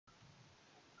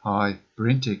Hi,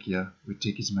 BrenTech here, where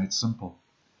tech is made simple.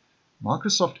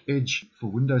 Microsoft Edge for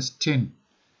Windows 10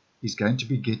 is going to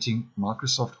be getting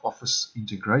Microsoft Office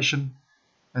integration,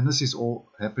 and this is all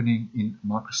happening in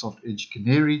Microsoft Edge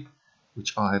Canary,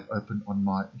 which I have opened on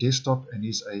my desktop and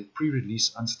is a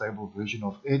pre-release unstable version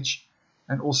of Edge,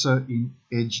 and also in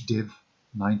Edge Dev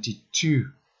 92,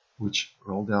 which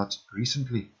rolled out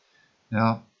recently.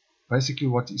 Now, basically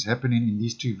what is happening in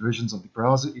these two versions of the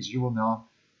browser is you will now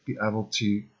be able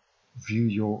to view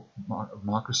your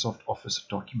Microsoft Office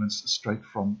documents straight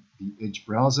from the Edge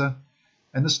browser.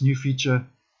 And this new feature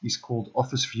is called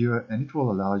Office Viewer, and it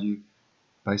will allow you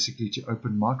basically to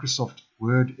open Microsoft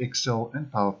Word, Excel,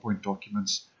 and PowerPoint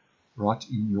documents right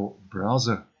in your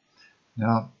browser.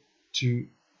 Now, to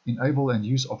enable and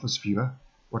use Office Viewer,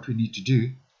 what we need to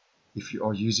do, if you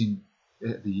are using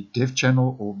the Dev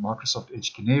channel or Microsoft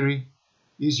Edge Canary,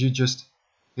 is you just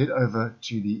head over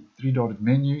to the three-dotted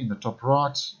menu in the top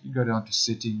right, you go down to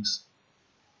Settings,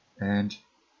 and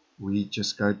we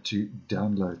just go to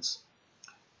Downloads.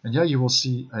 And here you will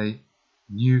see a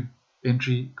new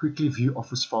entry, quickly view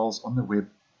Office files on the web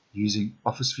using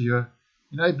Office Viewer.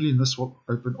 Enabling this will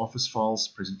open Office files,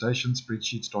 presentations,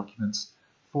 spreadsheets, documents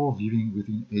for viewing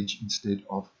within Edge instead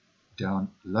of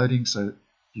downloading. So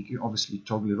you can obviously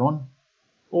toggle it on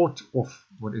or off,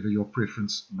 whatever your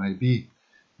preference may be.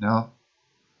 Now,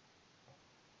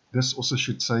 this also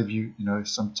should save you,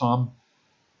 some time,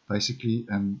 basically,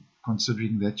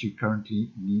 considering that you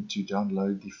currently need to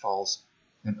download the files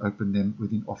and open them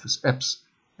within Office apps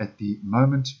at the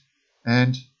moment.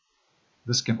 And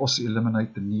this can also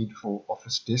eliminate the need for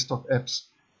Office desktop apps.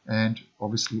 And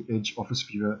obviously, Edge Office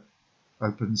Viewer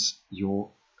opens your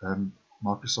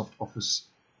Microsoft Office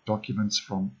documents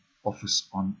from Office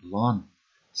Online.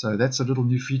 So that's a little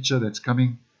new feature that's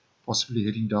coming, possibly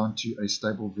heading down to a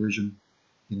stable version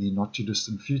in the not too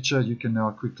distant future. You can now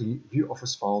quickly view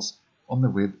Office files on the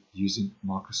web using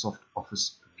Microsoft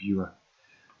Office Viewer.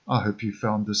 I hope you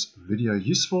found this video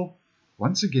useful.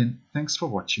 Once again, thanks for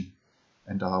watching,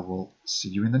 and I will see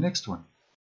you in the next one.